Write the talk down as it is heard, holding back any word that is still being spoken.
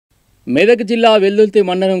మెదక్ జిల్లా వెల్దుర్తి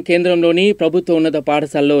మండలం కేంద్రంలోని ప్రభుత్వ ఉన్నత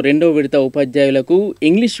పాఠశాలలో రెండో విడత ఉపాధ్యాయులకు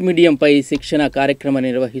ఇంగ్లీష్ మీడియంపై శిక్షణ కార్యక్రమం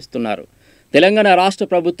నిర్వహిస్తున్నారు. తెలంగాణ రాష్ట్ర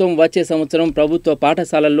ప్రభుత్వం వచ్చే సంవత్సరం ప్రభుత్వ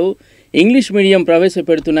పాఠశాలల్లో ఇంగ్లీష్ మీడియం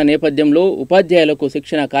ప్రవేశపెడుతున్న నేపథ్యంలో ఉపాధ్యాయులకు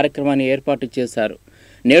శిక్షణ కార్యక్రమాన్ని ఏర్పాటు చేశారు.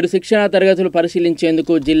 నేడు శిక్షణ తరగతులు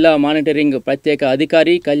పరిశీలించేందుకు జిల్లా మానిటరింగ్ ప్రత్యేక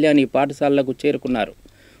అధికారి కళ్యాణి పాఠశాలలకు చేరుకున్నారు.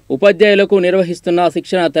 ఉపాధ్యాయులకు నిర్వహిస్తున్న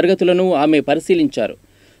శిక్షణ తరగతులను ఆమె పరిశీలించారు.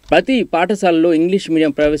 ప్రతి పాఠశాలలో ఇంగ్లీష్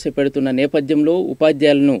మీడియం ప్రవేశపెడుతున్న నేపథ్యంలో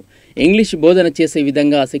ఉపాధ్యాయులను ఇంగ్లీష్ బోధన చేసే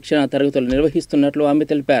విధంగా శిక్షణ తరగతులు నిర్వహిస్తున్నట్లు ఆమె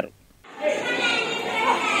తెలిపారు.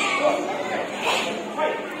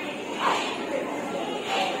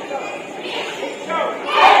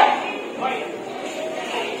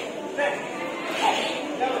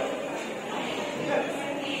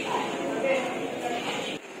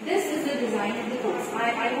 This is the design of the course.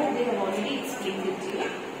 I hope they have already explained it to you.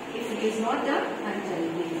 If it is not done, I am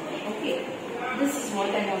telling you. Okay. This is what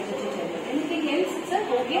I wanted to tell you. Anything else, sir?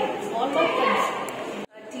 Okay. It's all about friends.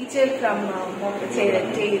 A teacher from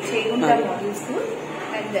Chegunda Model School,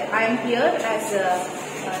 and I am here as a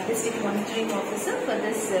district monitoring officer for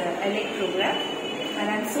this LINE program. And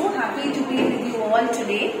I am so happy to be with you all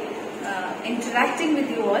today, interacting with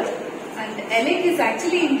you all. And LINE is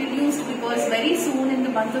actually introduced because very soon in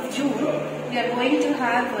the month of June, we are going to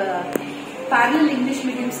have parallel English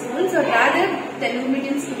medium schools, or rather Telugu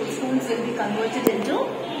medium schools will be converted into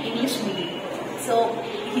English medium. So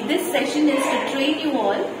this session is to train you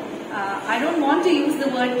all. I don't want to use the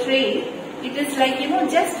word train. It is like,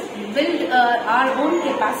 just build our own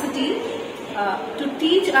capacity to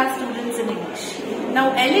teach our students in English. Now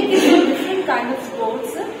LINE is a different kind of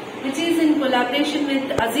sports, which is in collaboration with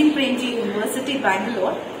Azim Premji University,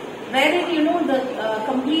 Bangalore, wherein the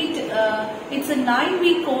complete it's a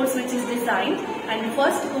 9-week course which is designed, and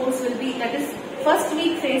first course will be, that is first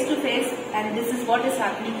week face to face, and this is what is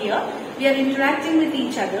happening here. We are interacting with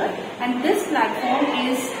each other, and this platform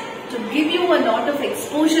is to give you a lot of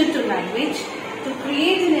exposure to language, to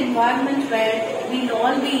create an environment where we'll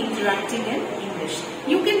all be interacting in English.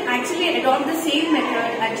 You can actually adopt the same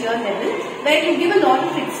method at your level, where you give a lot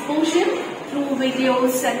of exposure through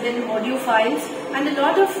videos and then audio files, and a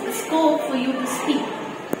lot of scope for you to speak.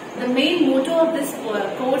 The main motto of this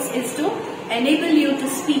course is to enable you to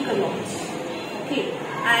speak a lot. Okay.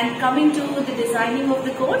 And coming to the designing of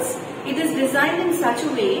the course, it is designed in such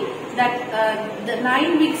a way that the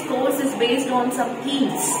 9 weeks course is based on some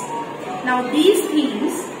themes. Now these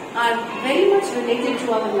themes are very much related to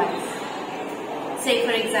our life. Say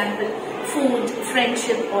for example, food,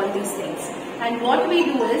 friendship, all these things. And what we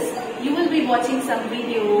do is, you will be watching some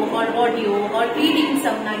video or audio or reading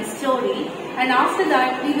some nice story, and after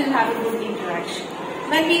that we will have a good interaction.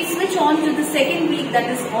 When we switch on to the second week, that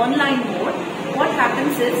is online mode, what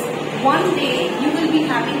happens is, one day you will be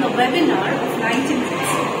having a webinar of 90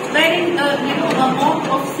 minutes, wherein a mock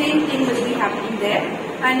of same thing will be happening there,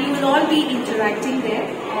 and you will all be interacting there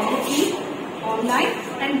obviously online,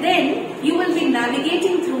 and then you will be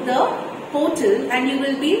navigating through the portal and you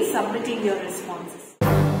will be submitting your responses.